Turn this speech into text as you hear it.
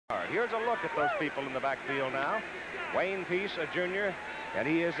Here's a look at those people in the backfield now. Wayne Peace, a junior, and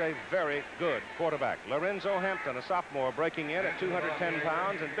he is a very good quarterback. Lorenzo Hampton, a sophomore, breaking in at 210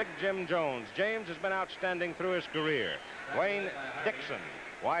 pounds, and Big Jim Jones. James has been outstanding through his career. Wayne Dixon,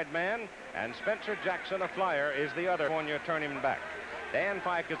 wide man, and Spencer Jackson, a flyer, is the other California turning back. Dan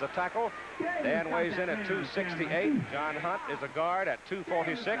Fike is a tackle. Dan weighs in at 268. John Hunt is a guard at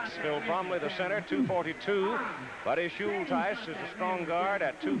 246. Phil Bromley, the center, 242. Buddy Schulteis is a strong guard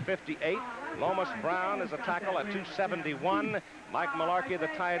at 258. Lomas Brown is a tackle at 271. Mike Malarkey, the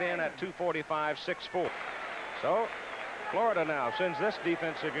tight end, at 245, 6'4". So Florida now sends this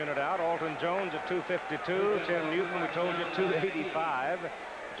defensive unit out. Alton Jones at 252. Tim Newton, we told you, 285.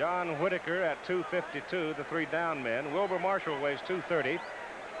 John Whitaker at 252, the three down men. Wilbur Marshall weighs 230.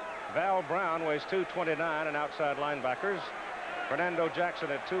 Val Brown weighs 229, and outside linebackers. Fernando Jackson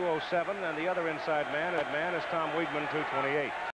at 207, and the other inside man is Tom Wiegman, 228.